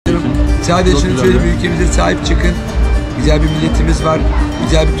Sadece şunu söyleyeyim, ülkemize sahip çıkın. Güzel bir milletimiz var,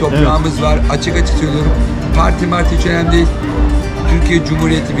 güzel bir toprağımız var. Açık açık söylüyorum. Parti hiç önemli değil. Türkiye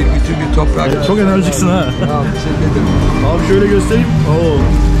Cumhuriyeti bir bütün bir toprak. Çok enerjiksin ha. Teşekkür ederim. Abi şöyle göstereyim. Oo.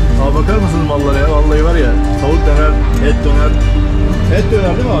 Abi bakar mısınız mallara ya? Vallahi var ya. Tavuk döner, et döner. Et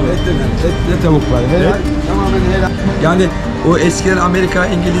döner değil mi abi? Et döner. Etle tavuk var. Helal. Tamamen helal. Yani o eskiden Amerika,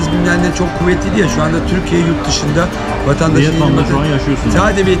 İngiliz bilmem ne çok kuvvetliydi ya. Şu anda Türkiye yurt dışında vatandaşın Vietnam'da şu an yaşıyorsun.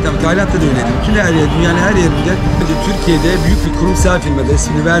 Sadece Vietnam, Tayland'da da öyleydi. Bütün her yer, dünyanın her yerinde. Türkiye'de büyük bir kurumsal firmada,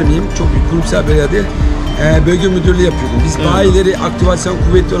 ismini vermeyeyim, çok büyük kurumsal bir yerde bölge müdürlüğü yapıyordum. Biz bayileri, aktivasyon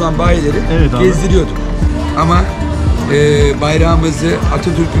kuvvetli olan bayileri gezdiriyorduk. Ama bayrağımızı,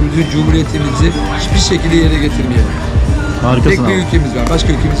 Atatürk'ümüzü, Cumhuriyetimizi hiçbir şekilde yere getirmeyelim. Harikasın. Tek bir ülkemiz var,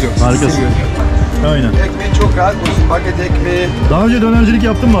 başka ülkemiz yok. Harikasın. Aynen. Ekmeği çok rahat, paket ekmeği. Daha önce dönercilik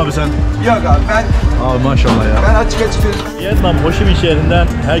yaptın mı abi sen? Yok abi, ben... Abi maşallah ya. Ben açık söyleyeyim. Vietnam, Hochi Minh şehrinden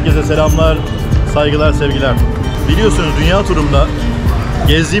herkese selamlar, saygılar, sevgiler. Biliyorsunuz dünya turumda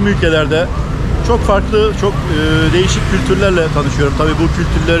gezdiğim ülkelerde çok farklı, çok değişik kültürlerle tanışıyorum. Tabii bu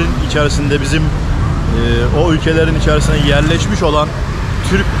kültürlerin içerisinde bizim o ülkelerin içerisine yerleşmiş olan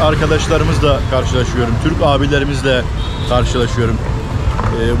Türk arkadaşlarımızla karşılaşıyorum. Türk abilerimizle karşılaşıyorum.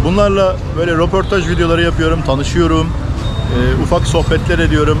 Bunlarla böyle röportaj videoları yapıyorum, tanışıyorum. Ufak sohbetler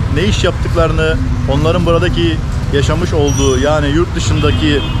ediyorum. Ne iş yaptıklarını, onların buradaki yaşamış olduğu, yani yurt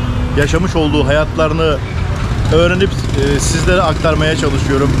dışındaki yaşamış olduğu hayatlarını öğrenip sizlere aktarmaya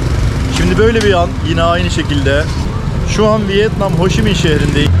çalışıyorum. Şimdi böyle bir an yine aynı şekilde şu an Vietnam Hochi Minh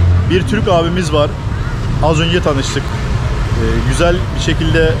şehrindeyim. Bir Türk abimiz var. Az önce tanıştık. Güzel bir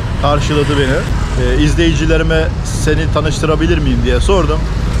şekilde karşıladı beni. İzleyicilerime seni tanıştırabilir miyim diye sordum.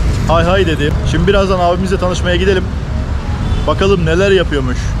 Hay hay dedi. Şimdi birazdan abimizle tanışmaya gidelim. Bakalım neler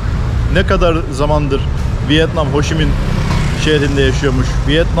yapıyormuş. Ne kadar zamandır Vietnam Hochi Minh şehrinde yaşıyormuş.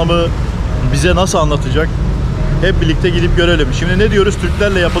 Vietnam'ı bize nasıl anlatacak? Hep birlikte gidip görelim. Şimdi ne diyoruz?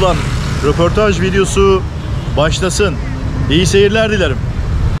 Türklerle yapılan röportaj videosu başlasın. İyi seyirler dilerim.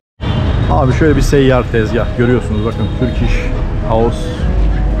 Abi şöyle bir seyyar tezgah görüyorsunuz, bakın Turkish House,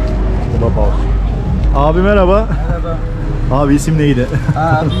 Kebap House. Abi merhaba. Merhaba. Abi isim neydi?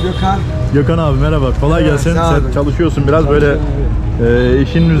 Gökhan. Gökhan abi merhaba. Kolay gelsin. Sen çalışıyorsun biraz böyle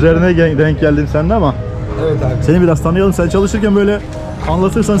işin üzerine denk geldim seninle ama. Evet abi. Seni biraz tanıyalım. Sen çalışırken böyle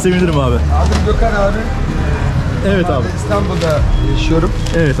anlatırsan sevinirim abi. Adım Gökhan abi. Evet abi. İstanbul'da yaşıyorum.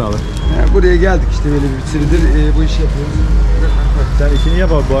 Evet abi. Yani buraya geldik işte böyle bir süredir bu işi yapıyoruz. Sen işini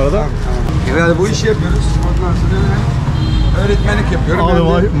yap abi bu arada. Tamam. Yani bu işi yapıyoruz. Ondan sonra öğretmenlik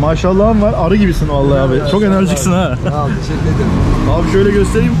yapıyorum. Abi maşallahın var. Arı gibisin vallahi abi. Çok enerjiksin ha. Sağ ol, teşekkür ederim. Abi şöyle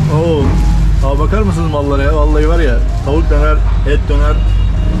göstereyim. Oo. Abi bakar mısınız mallara ya? Vallahi var ya. Tavuk döner, et döner.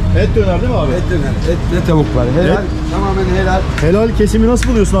 Et döner değil mi abi? Et döner. Et tavuk var. Helal. Tamamen helal. Helal kesimi nasıl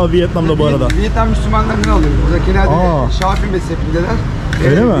buluyorsun abi Vietnam'da bu arada? Vietnam Müslümanlarından alıyoruz. Burada genelde Şafi mezhebindeler.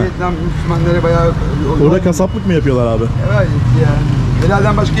 Öyle mi? Vietnam Müslümanları bayağı... Orada kasaplık mı yapıyorlar abi? Evet yani.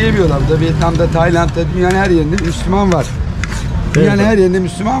 Helalden başka yemiyorlar. Burada Vietnam'da, Tayland'da, dünyanın her yerinde Müslüman var. Dünyanın her yerinde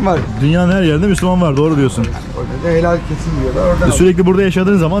Müslüman var. Dünyanın her yerinde Müslüman var, doğru diyorsun. Orada da helal kesim diyorlar. Oradan sürekli burada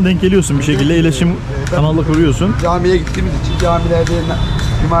yaşadığın zaman denk geliyorsun bir şekilde, iletişim kanalına kuruyorsun. Camiye gittiğimiz için camilerde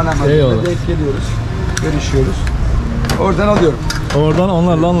cuma namazında denk geliyoruz. Görüşüyoruz. Oradan alıyorum. Oradan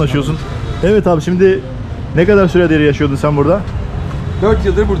onlarla anlaşıyorsun. Evet abi, şimdi ne kadar süredir yaşıyordun sen burada? 4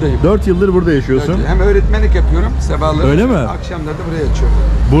 yıldır buradayım. 4 yıldır burada yaşıyorsun. Hem öğretmenlik yapıyorum sabahları. Öyle mi? Akşamları da buraya açıyorum.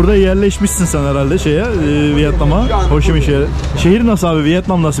 Burada yerleşmişsin sen herhalde Vietnam'a. Hochi Minh şehri. Şehir nasıl abi?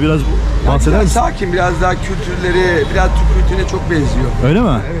 Vietnam nasıl? Biraz bahseder misin? Sakin, biraz daha kültürleri, biraz Türk kültürüne çok benziyor. Öyle mi?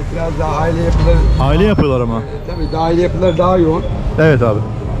 Evet, biraz daha aile yapıları. Aile yapıyorlar ama. Tabii aile yapıları daha yoğun. Evet abi.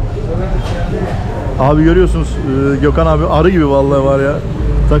 Abi görüyorsunuz Gökhan abi arı gibi vallahi var ya.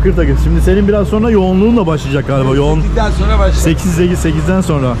 Takır takır. Şimdi senin biraz sonra yoğunluğun da başlayacak galiba. Yoğun. 8'den sonra başlar. 8'den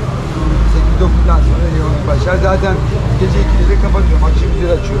sonra. 8-9'dan sonra yoğunluk başlar. Zaten gece 2'de kapatıyorum. Akşam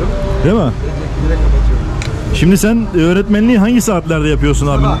 1'de açıyorum. Değil mi? Gece 2'de kapatıyorum. Şimdi sen öğretmenliği hangi saatlerde yapıyorsun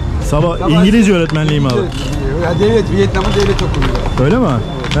abi? Sabah İngilizce öğretmenliği mi abi? Ya Vietnam'ın devlet okulunda. Öyle mi?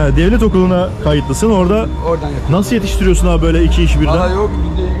 Evet. Devlet okuluna kayıtlısın. Oradan yapıyorum. Nasıl yetiştiriyorsun abi böyle iki işi birden? Valla yok.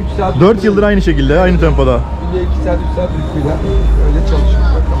 3 saat. 4 yıldır aynı şekilde, aynı tempoda. Bir de 2 saat, 3 saat uykuyla öyle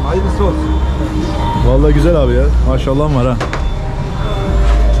çalışıyoruz. Bakalım hayırlısı olsun. Vallahi güzel abi ya. Maşallahım var ha.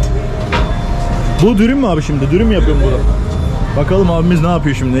 Bu dürüm mü abi şimdi? Dürüm mü yapıyorum burada? Bakalım abimiz ne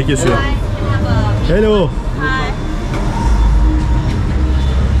yapıyor şimdi? Ne kesiyor? Hello.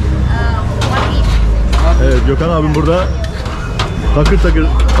 Evet, Gökhan abim burada takır takır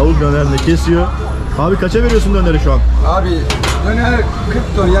tavuk dönerini kesiyor. Abi kaça veriyorsun döneri şu an? Abi döner 40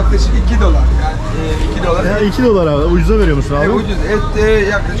 ton, yaklaşık $2 yani. $2. Ya 2 dolar abi. Ucuza veriyor musun abi? Ucuz.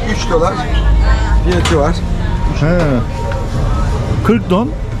 Et yaklaşık $3 fiyatı var. He. 40 don.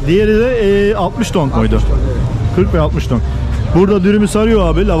 Diğeri de 60 ton koydu. 60 ton, evet. 40 ve 60 ton. Burada dürümü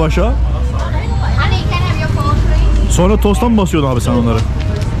sarıyor abi lavaşa. Sonra tosta mı basıyordun abi sen onları?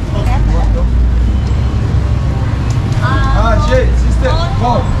 Sister,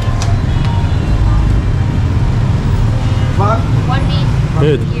 call.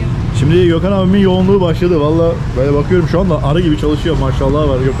 Evet. Şimdi Gökhan abimin yoğunluğu başladı. Vallahi böyle bakıyorum şu anda arı gibi çalışıyor. Maşallah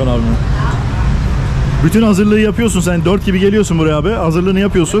var Gökhan abimin. Bütün hazırlığı yapıyorsun sen. 4 gibi geliyorsun buraya abi. Hazırlığını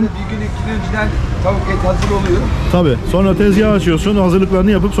yapıyorsun. Bir gün 2 gün önceden tavuk et hazır oluyor. Tabii. Sonra tezgah açıyorsun.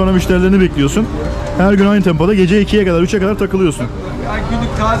 Hazırlıklarını yapıp sonra müşterilerini bekliyorsun. Her gün aynı tempoda gece 2'ye kadar 3'e kadar takılıyorsun. Yani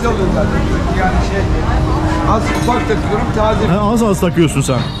günlük taze oluyor zaten. Yani az ufak takıyorum taze. Az az takıyorsun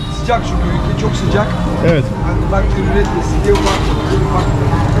sen. Sıcak çünkü ülke çok sıcak. Evet. Yani bakteri üretmesin diye ufak.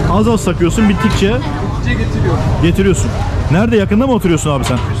 Az az takıyorsun bittikçe getiriyorsun. Nerede, yakında mı oturuyorsun abi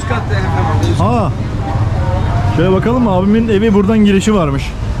sen? Üst katta hemen. Ha. Şöyle bakalım, abimin evi buradan girişi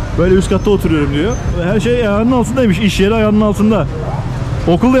varmış. Böyle üst katta oturuyorum diyor. Her şey ayağının altındaymış. İş yeri ayağının altında.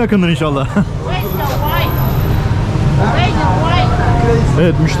 Okul da yakındır inşallah.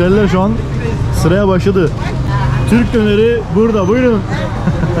 Evet, müşteriler şu an sıraya başladı. Türk döneri burada, buyurun.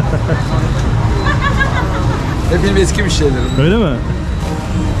 Benim eski müşterilerim. Öyle mi?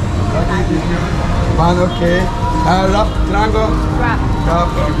 Ben okey. Rap, trango.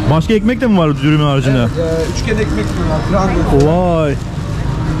 Başka ekmek de mi var dürümün haricinde? Üçgen ekmek var, trango. Vay.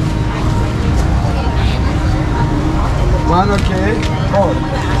 Ben okey.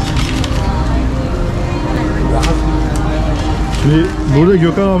 Şimdi burada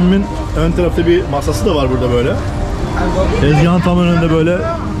Gökhan abimin ön tarafta bir masası da var burada böyle. Tezgahın tam önünde böyle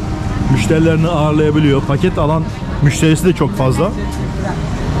müşterilerini ağırlayabiliyor. Paket alan müşterisi de çok fazla.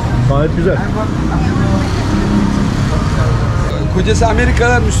 Gayet güzel. Kocası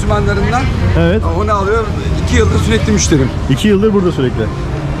Amerikalı Müslümanlarından. Evet. Onu alıyor. 2 yıldır sürekli müşterim. 2 yıldır burada sürekli.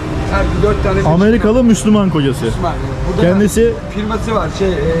 Her gün 4 tane Amerikalı Müslüman kocası. Müslüman. Burada Kendisi firması var.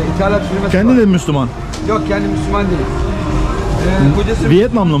 İthalat firması kendi var. de Müslüman. Yok, kendi Müslüman değil. Kocası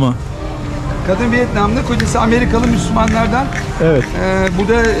Vietnamlı mı? Kadın Vietnamlı, kocası Amerikalı Müslümanlardan. Evet.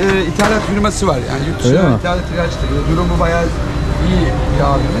 Burada ithalat firması var. Yani yurt dışına ithalat ihraçtır. Durumu bayağı iyi bir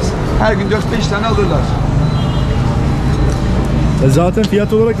abimiz. Her gün 4-5 tane alırlar. Zaten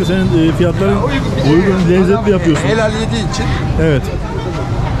fiyat olarak da senin fiyatların uygun, lezzetli yapıyorsun. Helal yediği için. Evet.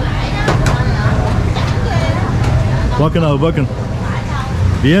 Bakın abi, bakın.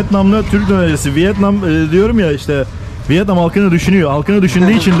 Vietnam'da Türk dönercisi. Vietnam diyorum ya, işte Vietnam halkını düşünüyor. Halkını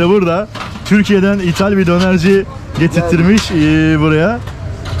düşündüğü için de burada Türkiye'den ithal bir dönerci getirttirmiş buraya.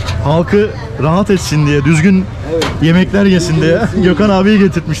 Halkı rahat etsin diye, düzgün yemekler yesin diye Gökhan abiyi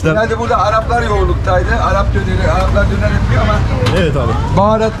getirtmişler. Yani burada Araplar yoğunluktaydı. Araplar döner yapıyor ama evet abi.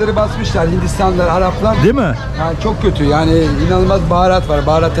 Baharatları basmışlar. Hindistanlılar, Araplar. Değil mi? Yani çok kötü. Yani inanılmaz baharat var.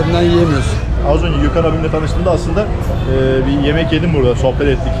 Baharat tadından yiyemiyorsun. Az önce Gökhan abimle tanıştığımda aslında bir yemek yedim burada, sohbet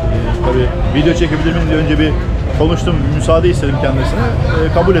ettik. Tabii video çekebilir miyim diye önce bir konuştum, müsaade istedim kendisine.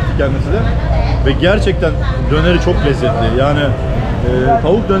 Kabul etti kendisi de. Ve gerçekten döneri çok lezzetli. Yani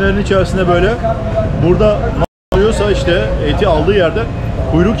tavuk dönerinin içerisinde böyle burada alıyorsa işte eti aldığı yerde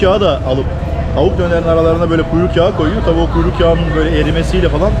kuyruk yağı da alıp tavuk dönerin aralarına böyle kuyruk yağı koyuyor. Tabii o kuyruk yağının böyle erimesiyle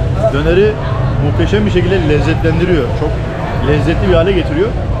falan döneri muhteşem bir şekilde lezzetlendiriyor. Çok lezzetli bir hale getiriyor.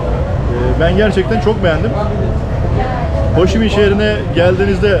 Ben gerçekten çok beğendim. Hochi şehrine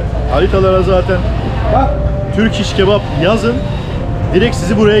geldiğinizde haritalara zaten Türk iş kebap yazın. Direkt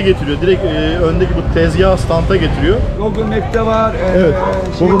sizi buraya getiriyor. Direkt öndeki bu tezgah standa getiriyor. Google Map'te var. Evet.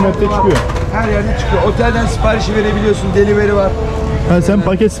 Google Map'te çıkıyor. Her yerde çıkıyor. Otelden siparişi verebiliyorsun. Delivery var. Ha, sen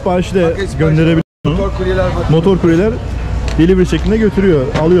paket siparişi de gönderebiliyorsun. Motor kuryeler var. Motor kuryeler delivery şeklinde götürüyor.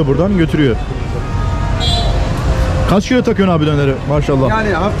 Alıyor buradan, götürüyor. Kaç kilo takıyorsun abi döneri maşallah?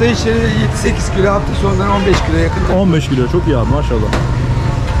 Yani hafta içleri 7-8 kilo, hafta sonları 15 kilo yakın. 15 kilo, çok iyi abi maşallah.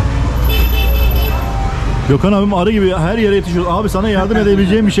 Gökhan abim arı gibi her yere yetişiyor. Abi sana yardım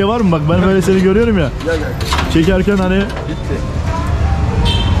edebileceğim bir şey var mı? Bak ben böyle seni görüyorum ya. Gel. Çekerken hani. Bitti.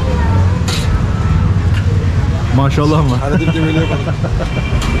 Maşallah mı? Arada bir de böyle yapalım.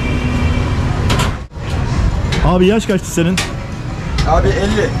 Abi yaş kaçtı senin? Abi 50.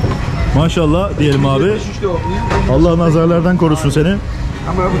 Maşallah diyelim abi. 73 doğumluyum. Allah nazarlardan korusun seni.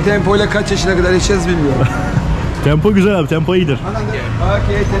 Ama bu tempoyla kaç yaşına kadar yaşayacağız bilmiyorum. Tempo güzel abi, tempo iyidir. Okay,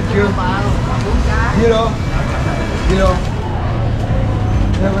 thank you. Kilo.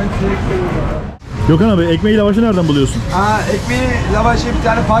 Gökhan abi, ekmeği lavaşı nereden buluyorsun? Ekmeği, lavaşı bir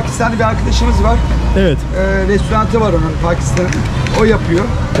tane Pakistanlı bir arkadaşımız var. Evet. Restoranı var onun, Pakistan'ın. O yapıyor.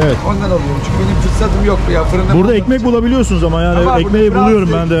 Evet. Ondan alıyorum. Çünkü benim fırsatım yok ya. Fırında burada ekmek bulabiliyorsunuz ama yani ama ekmeği buluyorum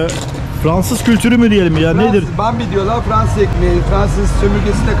ben de. Fransız kültürü mü diyelim ya, nedir? Bambi diyorlar, Fransız ekmeği. Fransız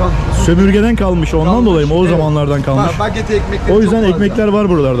sömürgesinde kalmış. Sömürgeden kalmış, ondan kalmış, dolayı mı? O zamanlardan kalmış. Baget ekmekleri. O yüzden ekmekler var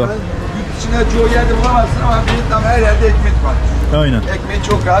buralarda. Yani yurt içine çoğu yerde bulamazsın ama Vietnam her yerde ekmek var. Aynen. Ekmeği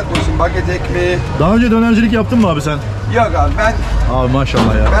çok rahat bulursun. Baget ekmeği. Daha önce dönercilik yaptın mı abi sen? Yok abi, ben Abi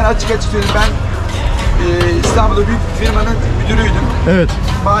maşallah ya. Ben açık söyleyeyim, ben İstanbul'da büyük bir firmanın müdürüydüm. Evet.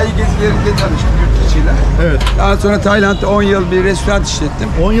 Bayi gezilerinde tanıştım yurt içiyle. Evet. Daha sonra Tayland'da 10 yıl bir restoran işlettim.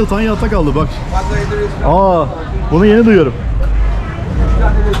 10 yıl Tanyat'ta kaldı bak. Pataya'da restoran. Bunu yeni duyuyorum. Bir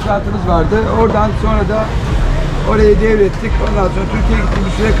tane restoranımız vardı. Oradan sonra da orayı devrettik. Ondan sonra Türkiye'ye gittim,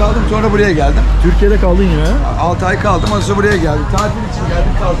 bir süre kaldım. Sonra buraya geldim. Türkiye'de kaldın yine. 6 ay kaldım. Ondan sonra buraya geldim. Tatil için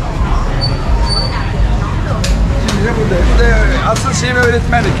geldim, kaldım. Şimdi de buradayım. Burada asıl şeyim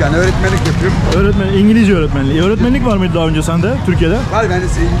öğretmenlik yani. Öğretmenlik yapıyorum. İngilizce öğretmenliği. Öğretmenlik var mıydı daha önce sende Türkiye'de? Var, ben de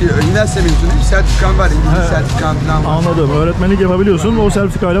üniversite mezunuyum. Sertifikam var. İngiliz sertifikam falan var. Anladım. Öğretmenlik yapabiliyorsun. O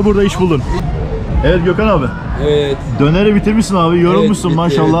sertifikayla burada iş buldun. Evet Gökhan abi. Evet. Döneri bitirmişsin abi. Yorulmuşsun bitti.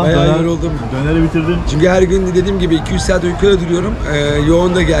 maşallah. Bayağı yoruldum. Döneri bitirdin. Çünkü her gün dediğim gibi 200 saat uykuda duruyorum.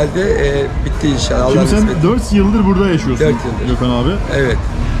 Yoğun da geldi. Bitti inşallah. Şimdi Allah sen kısmet. 4 yıldır burada yaşıyorsun. 4 yıldır. Gökhan abi. Evet.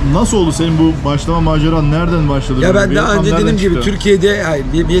 Nasıl oldu senin bu başlama maceran? Nereden başladı? Ya ben daha önce dediğim çıktı? gibi Türkiye'de,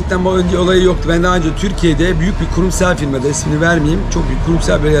 bir Vietnam önce olayı yoktu. Ben daha önce Türkiye'de büyük bir kurumsal firmada, ismini vermeyeyim, çok büyük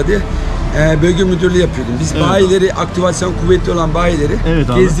kurumsal bir yerde bölge müdürlüğü yapıyordum. Biz bayileri, aktivasyon kuvvetli olan bayileri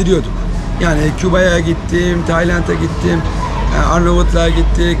gezdiriyorduk. Yani Küba'ya gittim, Tayland'a gittim, Arnavutluğa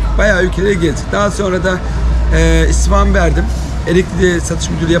gittik, bayağı ülkeleri gezdik. Daha sonra da istihdam verdim. Elektrikli satış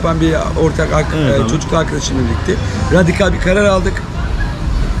müdürlüğü yapan bir ortak çocuk arkadaşımla birlikte radikal bir karar aldık.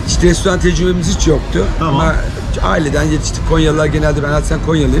 İşte restoran tecrübemiz hiç yoktu. Tamam. Ama aileden yetiştik. Konyalılar genelde, ben aslen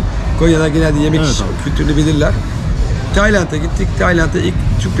Konyalıyım. Konyalılar genelde yemek kültürünü bilirler. Tayland'a gittik. Tayland'da ilk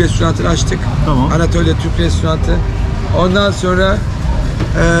Türk restoranını açtık. Tamam. Anatolia Türk restoranı. Ondan sonra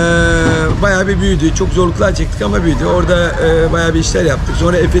bayağı bir büyüdü. Çok zorluklar çektik ama büyüdü. Orada bayağı bir işler yaptık.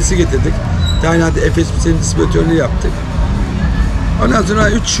 Sonra Efes'i getirdik. Tayland'da Efes bir distribütörlüğü yaptık. Ondan sonra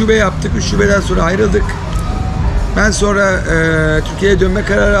 3 şube yaptık. 3 şubeden sonra ayrıldık. Ben sonra Türkiye'ye dönme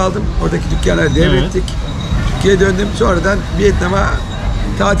kararı aldım. Oradaki dükkanları devrettik. Türkiye'ye döndüm. Sonradan Vietnam'a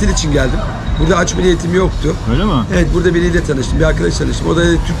tatil için geldim. Burada açma niyetim yoktu. Öyle mi? Evet, burada biriyle tanıştım. Bir arkadaş tanıştım. O da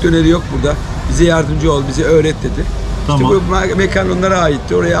dedi Türk döneri yok burada. Bize yardımcı ol, bize öğret dedi. Tamam. İşte bu mekan onlara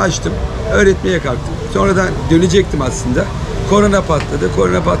aitti. Orayı açtım. Öğretmeye kalktım. Sonradan dönecektim aslında. Korona patladı.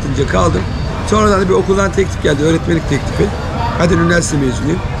 Korona patlayınca kaldım. Sonradan da bir okuldan teklif geldi. Öğretmenlik teklifi. Hadi üniversite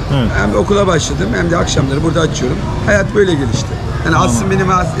mezunuyum. Evet. Hem okula başladım hem de akşamları burada açıyorum. Hayat böyle gelişti. Yani aslında benim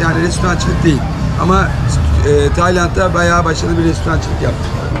yani restorancılık değil. Ama Tayland'da bayağı başarılı bir restorancılık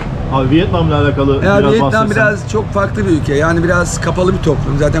yaptım. Abi Vietnam'la alakalı biraz Vietnam bahsetsen. biraz çok farklı bir ülke. Yani biraz kapalı bir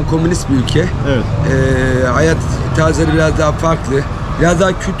toplum. Zaten komünist bir ülke. Evet. Hayat tarzları biraz daha farklı. Biraz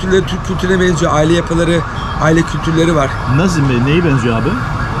daha kültürleri Türk kültürüne benziyor. Aile yapıları, aile kültürleri var. Nasıl, neyi benziyor abi?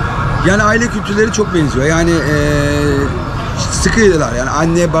 Yani aile kültürleri çok benziyor. Yani sıkıydılar. Yani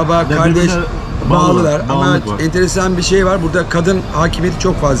anne, baba, kardeş bağlılar. Ama enteresan bir şey var. Burada kadın hakimiyeti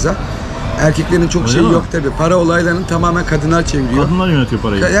çok fazla. Erkeklerin çok şeyi yok tabii. Para olaylarını tamamen kadınlar çeviriyor. Kadınlar yönetiyor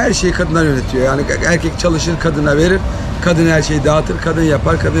parayı. Her şeyi kadınlar yönetiyor. Yani erkek çalışır, kadına verir. Kadın her şeyi dağıtır, kadın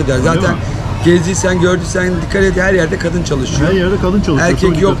yapar, kadın eder. Zaten gezdiysen, gördüysen dikkat et, her yerde kadın çalışıyor. Her yerde kadın çalışıyor.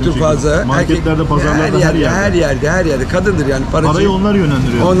 Erkek yoktur fazla. Marketlerde, pazarlarda her yerde kadındır yani. Parayı onlar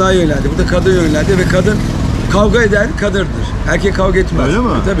yönlendiriyor. Onlar yönlendiriyor. Burada kadın yönlendiriyor ve kadın kavga eden kadındır. Erkek kavga etmez. Öyle mi?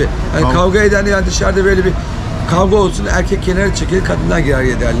 Tabii. Yani kavga eden, yani dışarıda böyle bir kavga olsun, erkek kenara çekilir, kadınlar girer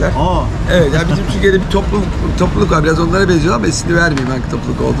ederler. Evet, yani bizim Türkiye'de bir topluluk var, biraz onlara benziyor ama ismini vermeyeyim hangi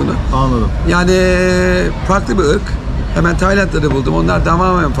topluluk olduğunu. Anladım. Yani farklı bir ırk. Hemen Tayland'da da buldum. Onlar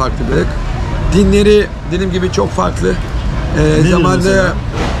tamamen farklı bir ırk. Dinleri dediğim gibi çok farklı. Zamanında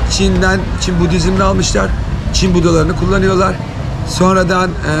Çin Budizmini almışlar. Çin Budalarını kullanıyorlar. Sonradan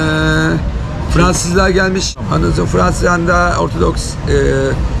Fransızlar gelmiş. Ondan sonra Fransızlar da Ortodoks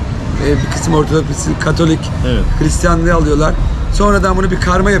bir kısım Ortodoks, bir kısım Katolik, Hristiyanlığı alıyorlar. Sonradan bunu bir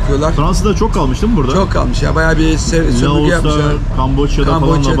karma yapıyorlar. Fransa'da çok kalmış değil mi burada? Çok kalmış ya, bayağı bir sömürge yapmışlar. Kamboçya'da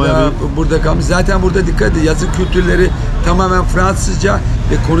falan da bayağı bir... Burada kalmış. Zaten burada dikkat edin, yazı kültürleri tamamen Fransızca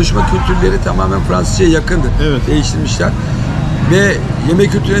ve konuşma kültürleri tamamen Fransızca'ya yakındır. Evet. Değiştirmişler. Ve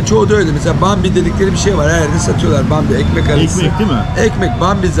yemek kültürünün çoğu da öyle. Mesela Bambi dedikleri bir şey var. Her yerde satıyorlar Bambi, ekmek arası. Ekmek değil mi? Ekmek,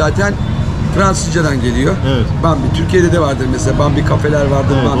 Bambi zaten Fransızcadan geliyor. Evet. Bambi. Türkiye'de de vardır mesela. Bambi kafeler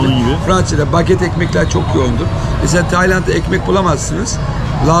vardır. Evet, Bambi. onun gibi. Fransa'da baget ekmekler çok yoğundur. Mesela Tayland'da ekmek bulamazsınız.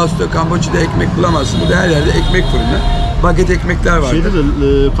 Laos'ta, Kamboçya'da ekmek bulamazsın. Burada her yerde ekmek fırını. Baget ekmekler vardı. Şeyde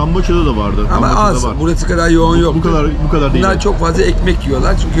de Kamboçya'da da vardı. Ama az. Var. Burası kadar yoğun yok. Bu kadar değil. Bunlar çok fazla ekmek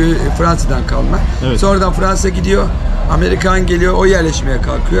yiyorlar çünkü Fransa'dan kalma. Evet. Sonradan Fransa gidiyor. Amerikan geliyor, o yerleşmeye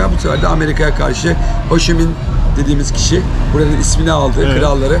kalkıyor. Bu sefer de Amerika'ya karşı Hochi dediğimiz kişi, buranın ismini aldı,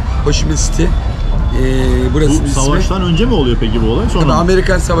 kralları. Hochi City. Burası bu savaştan önce mi oluyor peki bu olay? Sonra tabii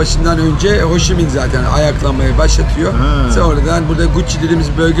Amerikan Savaşı'ndan önce Hochi zaten ayaklanmayı başlatıyor. Sonradan burada Gucci dediğimiz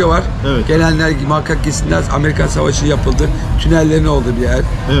bölge var. Evet. Gelenler muhakkak gitsinler. Amerikan Savaşı yapıldı. Tünellerin olduğu bir yer.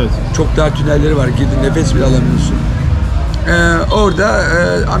 Evet. Çok daha tünelleri var. Girdin nefes bile alamıyorsun. Orada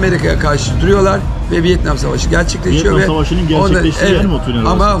Amerika'ya karşı duruyorlar ve Vietnam Savaşı gerçekleşiyor. Vietnam Savaşı'nın gerçekleştiği yer mi o tünel?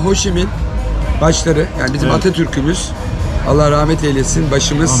 Ama Hochi Minh başları, yani bizim Atatürk'ümüz, Allah rahmet eylesin,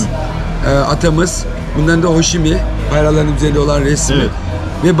 başımız, atamız, bunların da Hochi Minh, bayrakların üzerinde olan resmi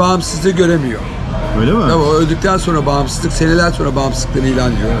ve bağımsızlığı göremiyor. Öyle mi? Tabii o öldükten sonra bağımsızlık, seneler sonra bağımsızlıklarını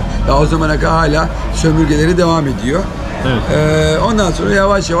ilan ediyor. Daha o zamana kadar hala sömürgeleri devam ediyor. Evet. Ondan sonra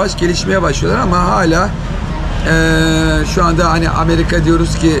yavaş yavaş gelişmeye başlıyorlar ama hala şu anda hani Amerika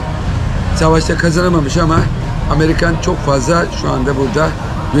diyoruz ki savaşta kazanamamış ama Amerikan çok fazla şu anda burada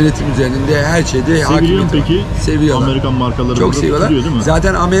yönetim üzerinde her şeyde Seviliyor peki? Seviyorlar. Amerikan markaları çok seviyorlar. Değil mi?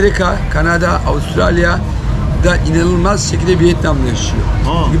 Zaten Amerika, Kanada, Avustralya'da inanılmaz şekilde Vietnam'la yaşıyor.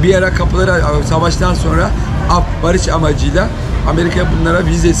 Çünkü bir ara kapıları savaştan sonra barış amacıyla Amerika bunlara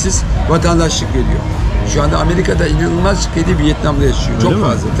vizesiz vatandaşlık veriyor. Şu anda Amerika'da inanılmaz şekilde Vietnam'da yaşıyor. Öyle çok mi?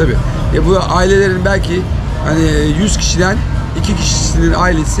 fazla tabii. Bu ailelerin belki hani 100 kişiden 2 kişinin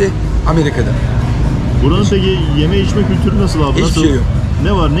ailesi Amerika'da. Buranın peki yeme içme kültürü nasıl abi? Hiçbir şey yok.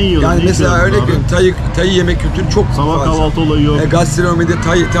 Ne var, ne yiyorlar? Yani ne mesela örnek abi? veriyorum, Tayı yemek kültürü çok Sabah fazla. kahvaltı olayı yok. Gastronomide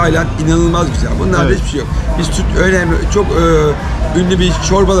Tayland inanılmaz güzel. Bunlarda hiçbir şey yok. Biz önemli, çok ünlü bir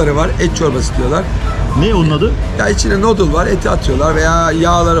çorbaları var. Et çorbası diyorlar. Ne onun adı? Ya içine noodle var, eti atıyorlar veya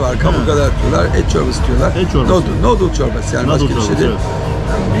yağları var, kaburgalar atıyorlar, et çorbası diyorlar. Et çorbası. Noodle çorbası yani Noodle başka bir şey çorbası, değil.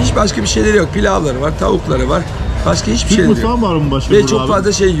 Hiç başka bir şeyleri yok. Pilavları var, tavukları var. Başka hiçbir Türk şey yok. mutfağı var mı başka Ve burada çok abi?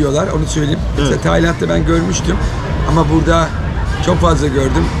 fazla şey yiyorlar, onu söyleyeyim. Mesela Tayland'da ben görmüştüm ama burada çok fazla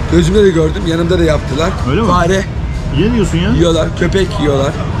gördüm. Gözümde de gördüm, yanımda da yaptılar. Öyle mi? Fare Yiyorsun ya. yiyorlar, köpek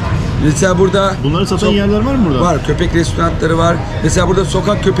yiyorlar. Mesela burada bunları satan yerler var mı burada? Var, köpek restoranları var. Mesela burada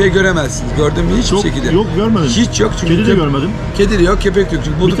sokak köpeği göremezsiniz. Gördün mü? Hiçbir şekilde. Yok, görmedim. Hiç yok. Çünkü Kedi de görmedim. Kedi de yok, köpek de yok.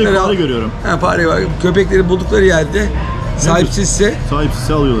 Çünkü Bir tek fare görüyorum. Fare var. Köpekleri buldukları yerde sahipsizse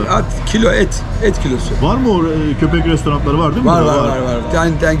Sahipsizse alıyorlar. kilo et kilosu. Var mı o köpek restoranları var değil mi? Var.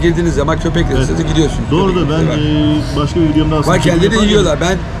 Yani girdiğiniz zaman köpek restoranı gidiyorsunuz. Doğru da ben başka bir videomda aslında... Var, kendileri de yiyorlar.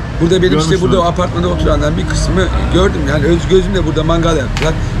 Ben burada benim işte burada o apartmanda oturanların bir kısmı gördüm. Yani öz gözümle burada mangal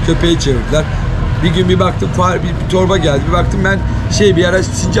yaptılar. Köpeği çevirdiler. Bir gün bir baktım bir torba geldi. Bir baktım ben bir ara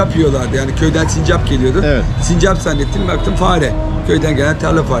sincap yiyorlardı. Yani köyden sincap geliyordu. Evet. Sincap zannettim. Baktım fare. Köyden gelen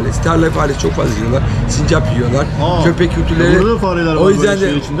tarla faresi. Tarla faresi çok fazla yiyorlar. Sincap yiyorlar. Köpek kültürleri. Burada da fareler var. O yüzden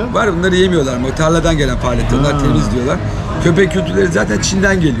de var, bunları yemiyorlar ama tarladan gelen fareler. Onlar temiz diyorlar. Köpek kültürleri zaten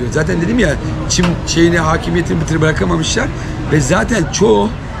Çin'den geliyor. Zaten dedim ya, Çin hakimiyetini bitirip bırakamamışlar ve zaten çoğu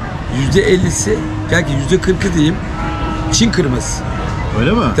 %50'si belki %40'ı diyeyim Çin kırması.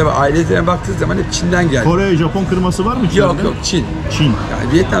 Öyle mi? Tabii ailelerine baktığı zaman hep Çin'den geldi. Kore, Japon kırması var mı? Yok Çin. Çin.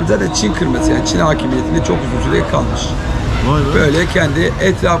 Yani Vietnam zaten Çin kırması, yani Çin hakimiyetinde çok uzun süre kalmış. Vay be. Böyle kendi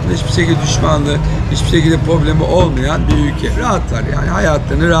etrafında hiçbir şekilde düşmanlığı, hiçbir şekilde problemi olmayan bir ülke. Rahatlar yani,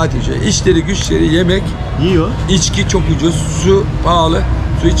 hayatlarını rahat yaşıyor. İşleri, güçleri, yemek, yiyor. İçki çok ucuz, su pahalı,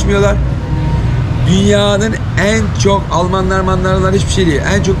 su içmiyorlar. Dünyanın en çok Almanlar hiçbir şey değil.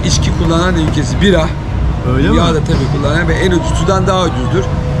 En çok içki kullanan ülkesi bira. Öyle mi? Dünyada tabii kullanan ve en ucuz, sudan daha ucuzdur.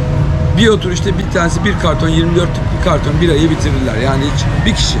 Bir oturuşta bir tanesi bir karton, 24'lük bir karton birayı bitirirler. Yani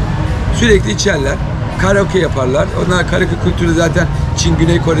bir kişi. Sürekli içerler. Karaoke yaparlar. Onlar karaoke kültürü zaten Çin,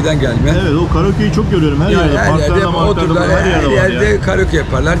 Güney Kore'den gelme. Evet, o karaoke'yi çok görüyorum her yerde. Her yerde otururlar, her yerde karaoke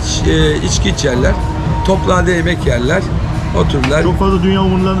yaparlar. İçki içerler. Toplarda yemek yerler. Otururlar. Çok fazla dünya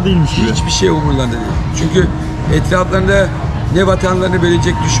umurlarında değilmiş gibi. Hiçbir şey umurlarında değil. Çünkü etraflarında ne vatanlarını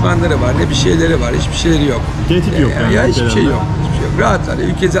bölecek düşmanları var, ne bir şeyleri var, hiçbir şeyleri yok. Tehdit yok yani. Ya hiçbir şey yok. Rahatlar.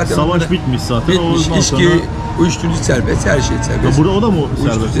 Ülke zaten savaş bitmiş zaten. Bitmiş. İçki, uyuşturucu serbest, her şey serbest. Burada o da mı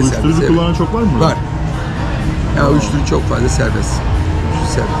serbest? Uyuşturucu kullanan çok var mı burada? Var. Ya uyuşturucu çok fazla serbest.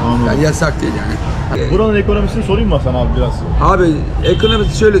 Anladım. Yani yasak değil yani. Buranın ekonomisini sorayım mı sana abi biraz? Abi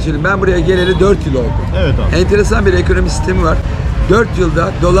ekonomisi şöyle söyleyeyim. Ben buraya geleli 4 yıl oldu. Evet abi. Enteresan bir ekonomi sistemi var. 4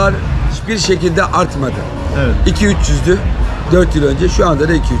 yılda dolar hiçbir şekilde artmadı. Evet. 2.300'dü 4 yıl önce. Şu anda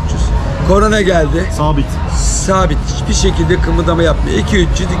da 2.300. Korona geldi. Sabit. Hiçbir şekilde kımıldama yapmıyor. 2.300, 2.310,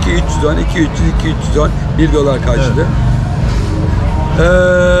 2.300, 2.310 1 dolar karşılığı.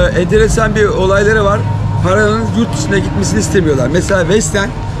 Evet. Enteresan bir olayları var. paranın yurt dışına gitmesini istemiyorlar. Mesela Western,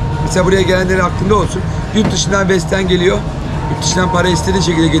 mesela buraya gelenlerin aklında olsun. Yurt dışından Western geliyor. Yurt dışından para istediğin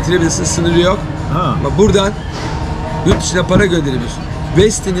şekilde getirebilirsin, sınırı yok. Ama buradan yurt dışına para gönderebiliyorsun.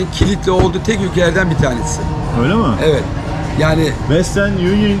 Western'in kilitli olduğu tek ülkelerden bir tanesi. Öyle mi? Evet. Yani Western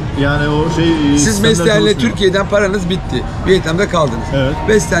Union, yani o şey... Siz Western'le Türkiye'den paranız bitti. Vietnam'da kaldınız. Evet.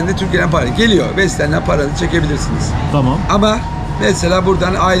 Western'de Türkiye'den para geliyor. Western'den paranızı çekebilirsiniz. Tamam. Ama mesela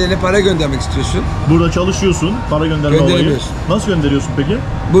buradan ailene para göndermek istiyorsun. Burada çalışıyorsun, para gönderme olayı. Nasıl gönderiyorsun peki?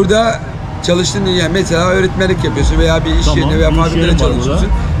 Burada çalıştığın yer, mesela öğretmenlik yapıyorsun veya bir iş yerine veya fabrikada çalışıyorsun.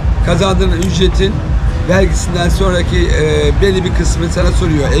 Kazandığın ücretin vergisinden sonraki belli bir kısmını sana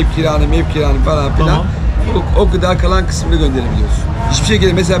soruyor. Ev kiranı falan filan. Tamam. O kadar kalan kısmını gönderebiliyorsun. Hiçbir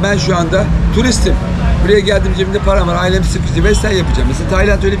şekilde, mesela ben şu anda turistim. Buraya geldim, cebimde param var, ailem sıkıştı, Western yapacağım. Mesela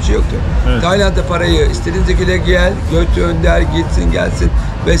Tayland öyle bir şey yoktu. Evet. Tayland'da parayı istediğin şekilde gel, götür, önder, gitsin, gelsin.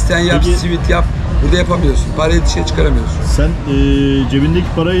 Western yap, sivit yap. Burada yapamıyorsun. Parayı dışarı çıkaramıyorsun. Sen cebindeki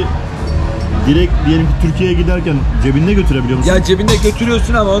parayı direkt diyelim ki Türkiye'ye giderken cebinde götürebiliyor musun? Ya cebinde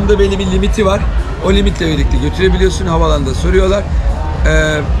götürüyorsun ama onun da belli bir limiti var. O limitle birlikte götürebiliyorsun. Havalanda soruyorlar.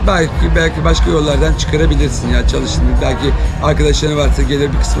 Belki başka yollardan çıkarabilirsin ya çalıştığında. Belki arkadaşların varsa gelir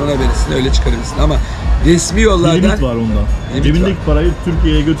bir kısmına verirsin, öyle çıkarabilirsin. Ama resmi yollardan... Bir limit var ondan. Cebindeki parayı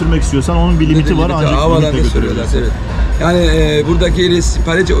Türkiye'ye götürmek istiyorsan onun bir limiti var, ancak havalanda soruyorlar. Evet. Yani buradaki resmi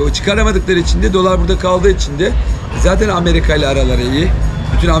parayı çıkaramadıkları için de, dolar burada kaldığı için de zaten Amerika ile araları iyi.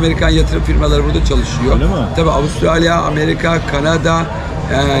 Bütün Amerikan yatırım firmaları burada çalışıyor. Öyle mi? Tabii Avustralya, Amerika, Kanada,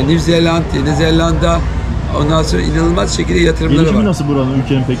 New Zelanda, ondan sonra inanılmaz şekilde yatırımları var. Gelişimi nasıl buranın,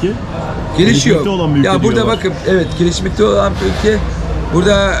 ülkenin peki? Gelişiyor. Olan bir ülke ya burada diyorlar. bakın, evet, gelişmekte olan bir ülke.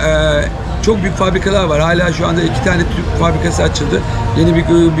 Burada çok büyük fabrikalar var. Hala şu anda 2 tane Türk fabrikası açıldı. Yeni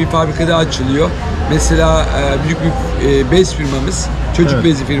bir fabrika daha açılıyor. Mesela büyük bir bez firmamız, çocuk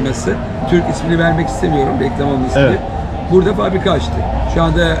bezi firması. Türk ismini vermek istemiyorum, reklam olmasın diye. Burada fabrika açtı. Şu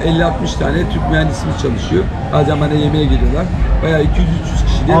anda 50-60 tane Türk mühendisimiz çalışıyor. Bazen bana yemeğe geliyorlar. Bayağı 200-300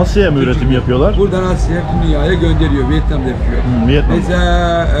 kişi de Asya'ya mı üretim yapıyorlar? Buradan Asya'ya, tüm dünyaya gönderiyor. Vietnam'da yapıyor. Vietnam.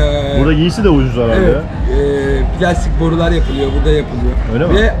 Mesela burada giysi de ucuz herhalde. Evet, plastik borular yapılıyor, burada yapılıyor. Öyle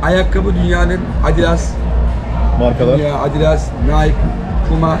mi? Ve ayakkabı dünyanın Adidas markalar. Adidas, Nike,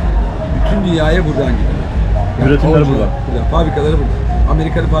 Puma, bütün dünyaya buradan gidiyor. Yani üretimler burada. Fabrikaları burada.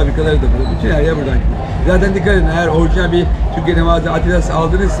 Amerika'nın fabrikaları da burada. Bütün her yer buradan gidiyor. Zaten dikkat edin, eğer orijinal bir Türkiye'de Adidas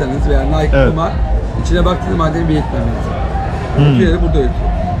aldırırsanız veya Nike, Puma, içine baktığınız madde Vietnam yazıyor. Türkiye'de burada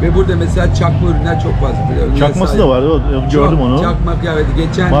üretiyor. Ve burada mesela çakma ürünler çok fazla. Çakması da var, gördüm onu. Çakmak, evet.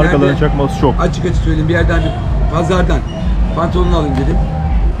 Geçen markaların çakması çok. Açık söyleyeyim, bir yerden, bir pazardan pantolon alayım dedim.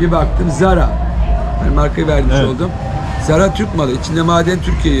 Bir baktım Zara. Yani markayı vermiş oldum. Zara Türk malı. İçinde maden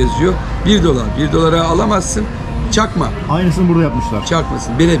Türkiye yazıyor. 1 dolar. 1 dolara alamazsın. Çakma. Aynısını burada yapmışlar.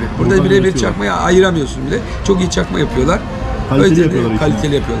 Çakmasın. Birebir. Burada birebir çakmayı ayıramıyorsun bile. Çok iyi çakma yapıyorlar. Kaliteli yapıyorlar.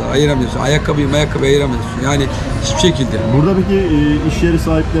 Kaliteli yapıyorlar. Ayıramıyorsun. Ayakkabıyı ayıramıyorsun. Yani hiçbir şekilde. Burada peki iş yeri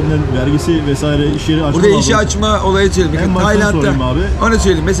sahiplerinin vergisi vesaire, iş yeri açma... Burada işi açma olayı söyleyeyim. Tayland'da, onu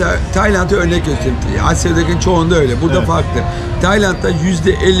söyleyeyim. Mesela Tayland'a örnek göstereyim. Asya'dakinin çoğunda öyle. Burada farklı. Tayland'da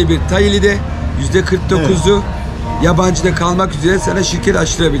 %51 Tayli'de, %49'u yabancıda kalmak üzere sana şirket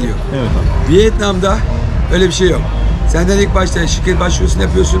açtırabiliyor. Evet abi. Vietnam'da öyle bir şey yok. Senden ilk başta şirket başvurusunu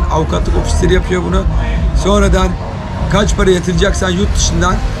yapıyorsun. Avukatlık ofisleri yapıyor bunu. Sonradan kaç para yatıracaksan yurt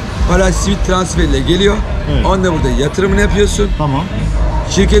dışından para sivit transferiyle geliyor. Evet. Onunla burada yatırımını yapıyorsun. Tamam.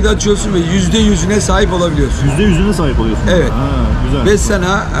 Şirketi açıyorsun ve %100'üne sahip olabiliyorsun. %100'üne sahip oluyorsun. Evet. Güzel. Ve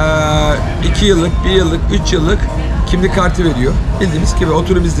sana 2 yıllık, 1 yıllık, 3 yıllık kimlik kartı veriyor. Bildiğimiz gibi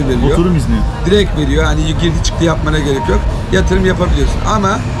oturum izni veriyor. Oturum izni. Direkt veriyor. Hani girdi çıktı yapmana gerek yok. Yatırım yapabiliyorsun.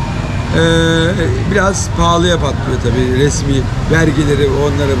 Ama biraz pahalıya patlıyor tabii, resmi vergileri,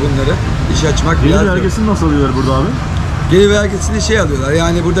 onları bunları, iş açmak biraz. Gelir vergisini nasıl alıyorlar burada abi? Gelir vergisini alıyorlar.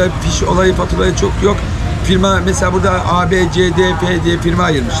 Yani burada fiş olayı, faturayı çok yok. Firma mesela burada A, B, C, D, F diye firma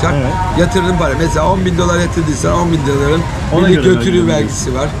ayırmışlar. Evet. Yatırdığın para. Mesela 10.000 dolar yatırdıysan 10.000 doların bir götürü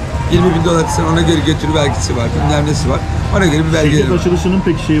vergisi var. 20.000 dolar ise ona göre götürü vergisi var. Bilmem nesi var. Ona göre bir vergileri var. Şirket açılışının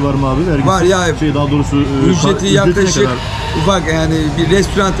peki şeyi var mı abi? Vergisi? Var ya. Daha doğrusu ücreti yaklaşık ufak, yani bir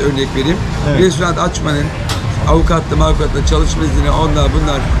restoran örnek vereyim. Evet. Restoran açmanın avukatla çalışma izni, onlar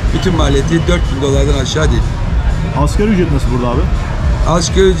bunlar bütün maliyeti 4.000 dolardan aşağı değil. Asgari ücret nasıl burada abi?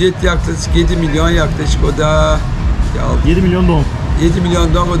 Asgari ücret yaklaşık 7 milyon, yaklaşık o da 7 milyon dong. 7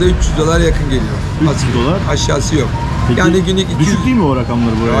 milyon dong, o da 300 dolar yakın geliyor. 300 dolar. Aşağısı yok. Peki, yani günlük 200... düşük değil mi o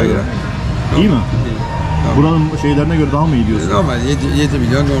rakamlar buraya? Hayır. İyi mi? Buranın şeylerine göre daha mı iyi diyorsun? Normal, 7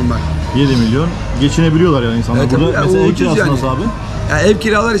 milyon normal. 7 milyon geçinebiliyorlar yani insanlar. Evet, burada mesela ev kirası nasıl abi? Yani ev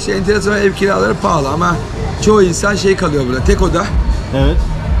kiraları enteresan, ev kiraları pahalı ama çoğu insan kalıyor burada, tek oda. Evet.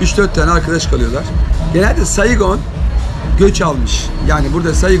 3-4 tane arkadaş kalıyorlar. Genelde Saigon göç almış. Yani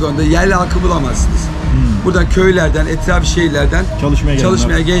burada Saigon'da yerli halkı bulamazsınız. Buradan köylerden, etraf şehirlerden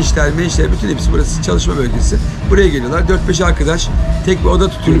çalışmaya gençler, bütün hepsi burası çalışma bölgesi. Buraya geliyorlar. 4-5 arkadaş tek bir oda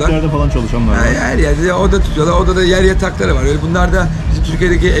tutuyorlar. Türklerde falan çalışanlar var. Her yerde oda tutuyorlar. Odada yer yatakları var. Öyle bunlar da bizim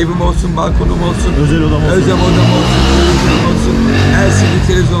Türkiye'deki evim olsun, balkonum olsun, özel odam olsun, televizyonum olsun, LCD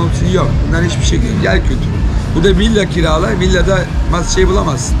televizyon olsun yok. Bunlar hiçbir şey değil. Yer kültürü. Bu da villa kiralar. Villada şey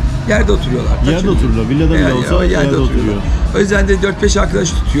bulamazsın. Yerde oturuyorlar. Yerde oturuyorlar. Villada bile olsa yerde oturuyor. O yüzden de 4-5 arkadaş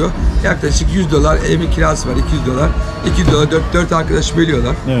tutuyor. Yaklaşık $100 evin kirası var. $200. $4 arkadaş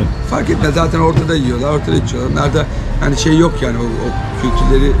bölüyorlar. Evet. Fark etmez. Zaten ortada yiyorlar. Ortada içiyorlar. Onlarda hani şey yok yani o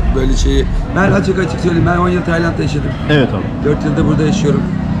kültürleri böyle şeyi. Ben açık söyleyeyim. Ben 10 yıl Tayland'da yaşadım. Evet abi. 4 yılda burada yaşıyorum.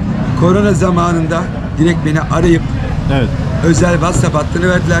 Korona zamanında direkt beni arayıp özel WhatsApp hattını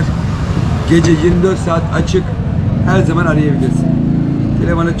verdiler. Gece 24 saat açık. Her zaman arayabilirsin.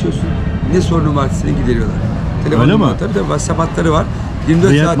 Telefon açıyorsun. Ne sorunun varsa seni gideriyorlar. Öyle mi? Tabii WhatsApp hatları var.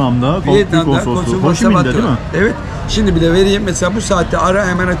 24 Vietnam'da, saat. Vietnam'da Hochi Minh'de değil mi? Evet. Şimdi bile vereyim. Mesela bu saatte ara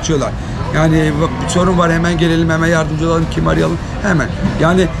hemen açıyorlar. Yani bir sorun var hemen gelelim, hemen yardımcı olalım, kim arayalım hemen.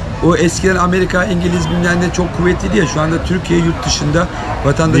 Yani o eskiden Amerika, İngiliz bilmem ne çok kuvvetliydi ya, şu anda Türkiye yurt dışında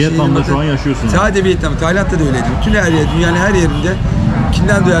vatandaşı. Vietnam'da şu an yaşıyorsun. Sadece Vietnam, Tayland'da da öyleydi. Bütün her yer, dünyanın her yerinde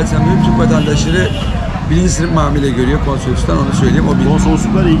kimden duyarsan bütün Türk vatandaşları birinci sınıf muamele görüyor konsolosluktan, onu söyleyeyim.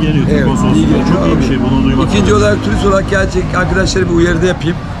 Konsolosluklar ilgileniyor. Evet, Konsolosluklar çok iyi bir şey, bunu duymak. İkinci olarak turist olarak gelecek arkadaşlara bir uyarıda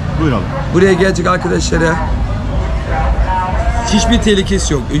yapayım. Buyur abi. Buraya gelecek arkadaşlara hiçbir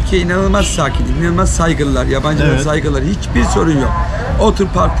tehlikesi yok. Ülke inanılmaz sakin, inanılmaz saygılılar, yabancılara saygılılar. Hiçbir sorun yok. Otur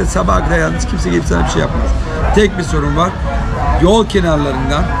parkta sabaha kadar yalnız, kimse gelip sana bir şey yapmaz. Tek bir sorun var. Yol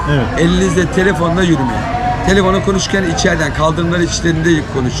kenarlarından elinizde telefonla yürümeyin. Telefona konuşurken içeriden, kaldırımlar içlerinde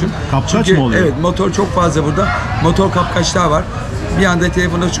konuşun. Kapkaç mı oluyor? Evet, motor çok fazla burada. Motor kapkaçlar var. Bir anda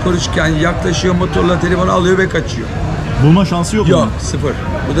telefona konuşurken yaklaşıyor, motorla telefonu alıyor ve kaçıyor. Bulma şansı yok mu? Yok, sıfır.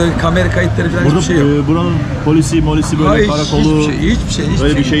 Burada kamera kayıtları falan hiçbir şey yok. Buranın polisi böyle hayır, karakolu, hiçbir şey.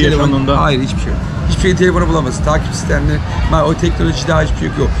 böyle bir şey yaşandığında. Hayır, hiçbir şey yok. Hiçbir şey telefonu bulamazsın. Takip sistemleri, o teknoloji daha hiçbir şey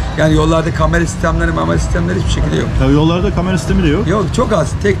yok. Yani yollarda kamera sistemleri hiçbir şekilde yok. Ya yollarda kamera sistemi de yok. Yok, çok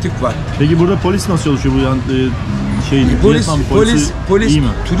az. Tek tük var. Peki burada polis nasıl çalışıyor bu yani Polis iyi mi?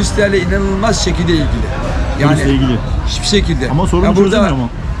 turistlerle inanılmaz şekilde ilgili. Yani Turistle ilgili. Hiçbir şekilde. Ama sorun çözülmüyor mu?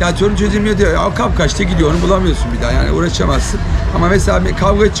 Ya sorun çözülmüyor diyor. Ya kapkaçta gidiyor, onu bulamıyorsun bir daha. Yani uğraşamazsın. Ama mesela bir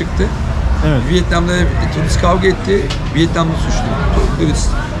kavga çıktı. Evet. Vietnam'da turist kavga etti. Vietnamlı suçlu. Turist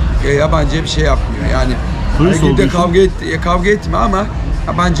yabancıya bir şey yapmıyor. Yani günde kavga etme ama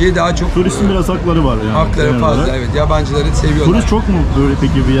yabancıya daha çok. Turistin biraz hakları var yani. Hakları fazla olarak. Evet. Yabancıları seviyorlar. Turist çok mu böyle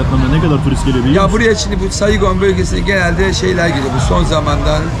peki Vietnam'da? Ne kadar turist geliyor biliyor musun? Buraya şimdi bu Saigon bölgesine genelde şeyler geliyor. Bu son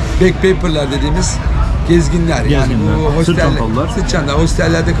zamandan backpacker'lar dediğimiz gezginler. Yani bu hosteller, sırt çantalılar,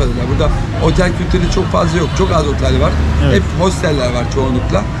 hostellerde kalırlar. Burada otel kültürü çok fazla yok. Çok az otel var. Evet. Hep hosteller var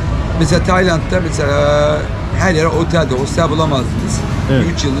çoğunlukla. Mesela Tayland'da mesela her yere otelde, hostel bulamazdınız.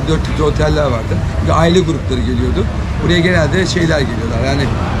 3 yıldır 4 yıldır oteller vardı. Çünkü aile grupları geliyordu. Buraya genelde şeyler geliyorlar. Yani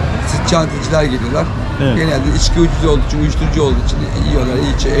sırt çantacılar geliyorlar. Evet. Genelde içki ucuz olduğu için, uyuşturucu olduğu için yiyorlar,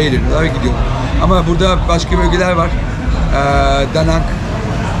 eğleniyorlar ve gidiyorlar. Ama burada başka bölgeler var.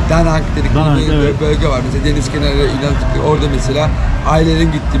 Danang dedikleri bir bölge var. Mesela deniz kenarı orada mesela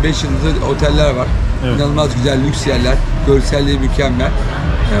ailelerin gittiği 5 yıldızlı oteller var. Evet. İnanılmaz güzel lüks yerler. Görselliği mükemmel.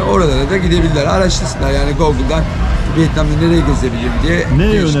 Oralara da gidebilirler. Araştırsınlar yani Google'dan Vietnam'da nereye gezebilirim diye.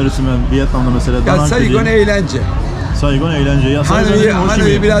 Nereye önerirsin ben Vietnam'da mesela? Ya Saigon eğlence. Saigon eğlence. Ya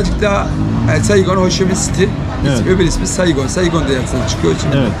Hanoi birazcık daha Saigon Hochi Minh City. Evet. Öbür ismi Saigon. Saigon'da yazılı çıkıyor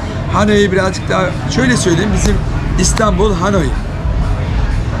şimdi. Evet. Hanoi birazcık daha şöyle söyleyeyim, bizim İstanbul Hanoi.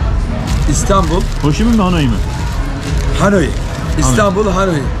 İstanbul. Hochi Minh mi Hanoi mi? Hanoi. İstanbul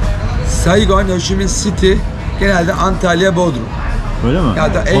Hanoi. Saigon Hochi Minh City genelde Antalya, Bodrum. Öyle mi?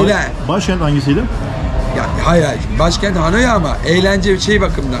 Ya da başkent hangisiydi? Ya hayır. Başkent Hanoi ama eğlence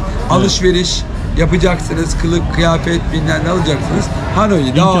bakımından alışveriş yapacaksınız, kılık, kıyafet, bilmem ne alacaksınız.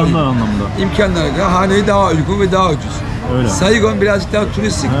 Hanoi daha uygun. İmkanlar anlamında. İmkanlara göre Hanoi daha uygun ve daha ucuz. Öyle. Saigon birazcık daha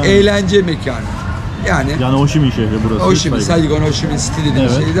turistik, eğlence mekanı. Yani Hochi Minh şehri burası. Hochi Minh, Saigon, Hochi Minh City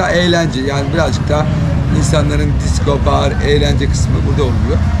dediğimiz şey daha eğlence. Yani birazcık daha insanların disco, bar, eğlence kısmı burada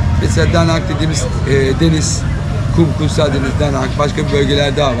oluyor. Mesela Danang dediğimiz deniz, kumsal deniz, Danang, başka bir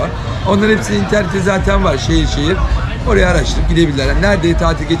bölgeler daha var. Onların hepsi internette zaten var, şehir. Oraya araştırıp gidebilirler. Nerede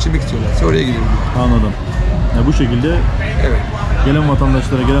tatil geçirmek istiyorlarsa oraya gidebilirler. Anladım. Ya bu şekilde gelen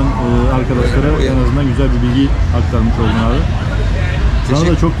vatandaşlara, gelen arkadaşlara en azından güzel bir bilgi aktarmış oldun abi.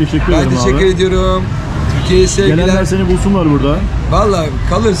 Sana da çok teşekkür ederim abi. Ben teşekkür ediyorum. Türkiye'ye sevgiler. Gelenler seni bulsunlar burada. Vallahi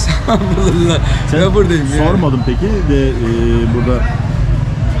kalırsa bulurlar. Ben buradayım. Sormadım peki de burada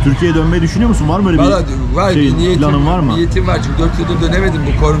Türkiye'ye dönmeyi düşünüyor musun? Var mı öyle Valla var, bir niyetim, planın var mı? Niyetim var çünkü 4 yıldır dönemedim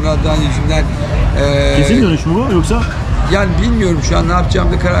bu koronadan yüzünden. Kesin dönüş mü bu yoksa? Yani bilmiyorum şu an ne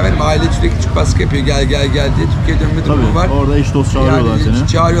yapacağımda karar vermiyorum. Aile sürekli çok baskı yapıyor, gel diye. Türkiye'ye dönme durumu var. Orada eş dost çağırıyorlar yani, seni.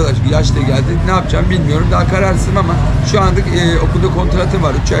 Çağırıyorlar çünkü yaş da geldi. Ne yapacağım bilmiyorum. Daha kararsızım ama şu anda okulda kontratım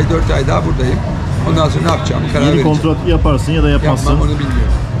var. 3 ay 4 ay daha buradayım. Ondan sonra ne yapacağımı karar vereceğim. Yeni kontrat yaparsın ya da yapmazsın. Yapmam, onu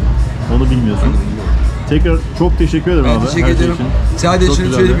bilmiyorum. Onu bilmiyorsun. Tekrar çok teşekkür ederim abi. Teşekkür ederim. Sadece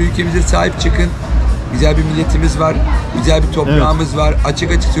şunu söyleyeyim, ülkemize sahip çıkın. Güzel bir milletimiz var. Güzel bir toprağımız var.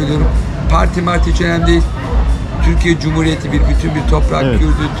 Açık açık söylüyorum. Parti hiç önemli değil. Türkiye Cumhuriyeti bir bütün bir toprak.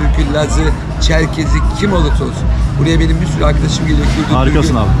 Kürdü, Türk'ü, Laz'ı, Çerkezi kim olursa olsun. Buraya benim bir sürü arkadaşım geliyor. Kürdü,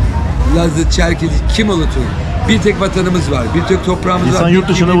 Harikasın abi. Laz'ı, Çerkezi kim olursa olsun. Bir tek vatanımız var. Bir tek toprağımız var. İnsan yurt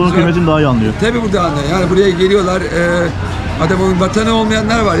dışında bunun kıymetini daha iyi anlıyor. Tabii burada anlıyor. Yani buraya geliyorlar. Adamın vatanı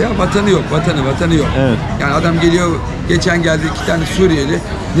olmayanlar var ya. Vatanı yok. Vatanı yok. Evet. Yani adam geliyor. Geçen geldi 2 tane Suriyeli.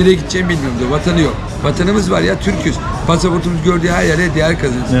 Nereye gideceğimi bilmiyorum diyor. Vatanı yok. Vatanımız var ya. Türk'üz. Pasaportumuz gördüğü her yere değer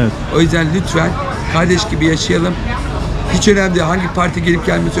kazanırız. Evet. O yüzden lütfen kardeş gibi yaşayalım. Hiç önemli değil. Hangi parti gelip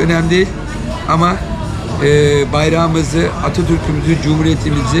gelmesi önemli değil. Ama bayrağımızı, Atatürk'ümüzü,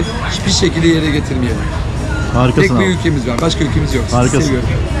 Cumhuriyetimizi hiçbir şekilde yere getirmeyelim. Harikasın Tek bir abi. ülkemiz var. Başka ülkemiz yok. Sizi Harikasın. seviyorum.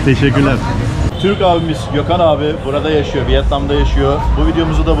 Teşekkürler. Türk abimiz Gökhan abi burada yaşıyor. Vietnam'da yaşıyor. Bu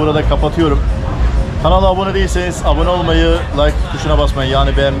videomuzu da burada kapatıyorum. Kanala abone değilseniz abone olmayı, like tuşuna basmayı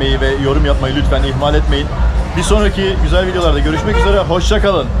yani beğenmeyi ve yorum yapmayı lütfen ihmal etmeyin. Bir sonraki güzel videolarda görüşmek üzere. Hoşça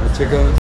kalın. Hoşça kalın.